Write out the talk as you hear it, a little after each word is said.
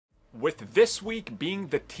With this week being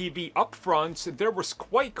the TV upfront, there was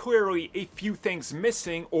quite clearly a few things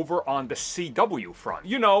missing over on the CW front.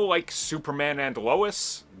 You know, like Superman and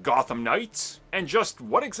Lois, Gotham Knights, and just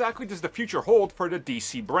what exactly does the future hold for the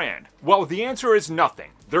DC brand? Well, the answer is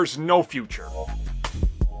nothing. There's no future.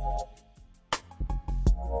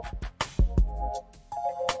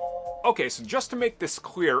 Okay, so just to make this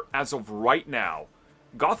clear, as of right now,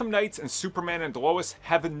 Gotham Knights and Superman and Lois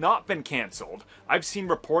have not been cancelled. I've seen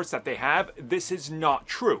reports that they have. This is not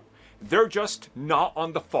true. They're just not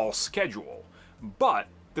on the fall schedule. But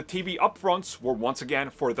the TV upfronts were once again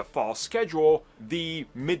for the fall schedule. The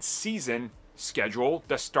mid-season schedule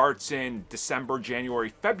that starts in December,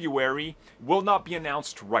 January, February will not be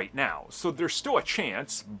announced right now. So there's still a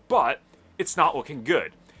chance, but it's not looking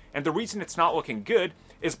good. And the reason it's not looking good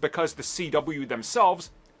is because the CW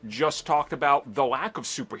themselves just talked about the lack of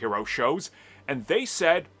superhero shows, and they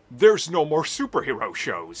said there's no more superhero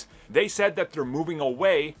shows. They said that they're moving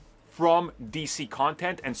away from DC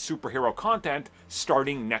content and superhero content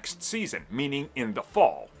starting next season, meaning in the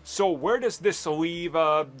fall. So where does this leave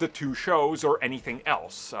the two shows or anything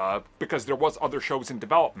else? Because there was other shows in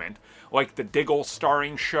development, like the Diggle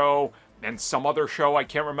starring show and some other show I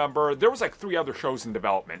can't remember. There was like 3 other shows in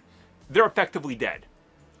development. They're effectively dead.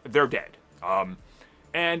 They're dead.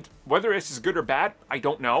 And whether this is good or bad, I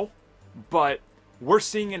don't know. But we're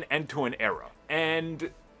seeing an end to an era. And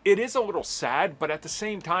it is a little sad, but at the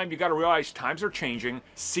same time, you gotta realize times are changing.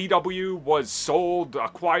 CW was sold,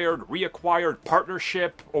 acquired, reacquired,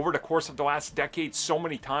 partnership over the course of the last decade so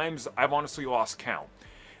many times, I've honestly lost count.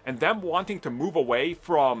 And them wanting to move away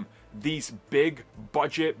from these big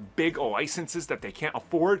budget, big licenses that they can't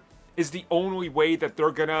afford is the only way that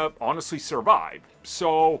they're gonna honestly survive.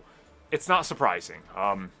 So it's not surprising.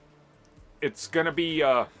 It's gonna be,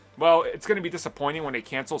 well, it's gonna be disappointing when they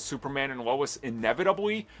cancel Superman and Lois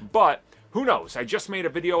inevitably, but who knows? I just made a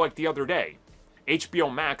video like the other day.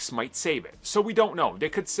 HBO Max might save it. So we don't know. They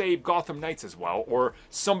could save Gotham Knights as well, or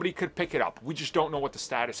somebody could pick it up. We just don't know what the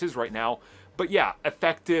status is right now. But yeah,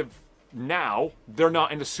 effective now, they're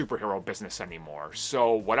not in the superhero business anymore.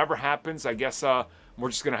 So whatever happens, I guess we're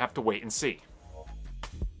just gonna have to wait and see.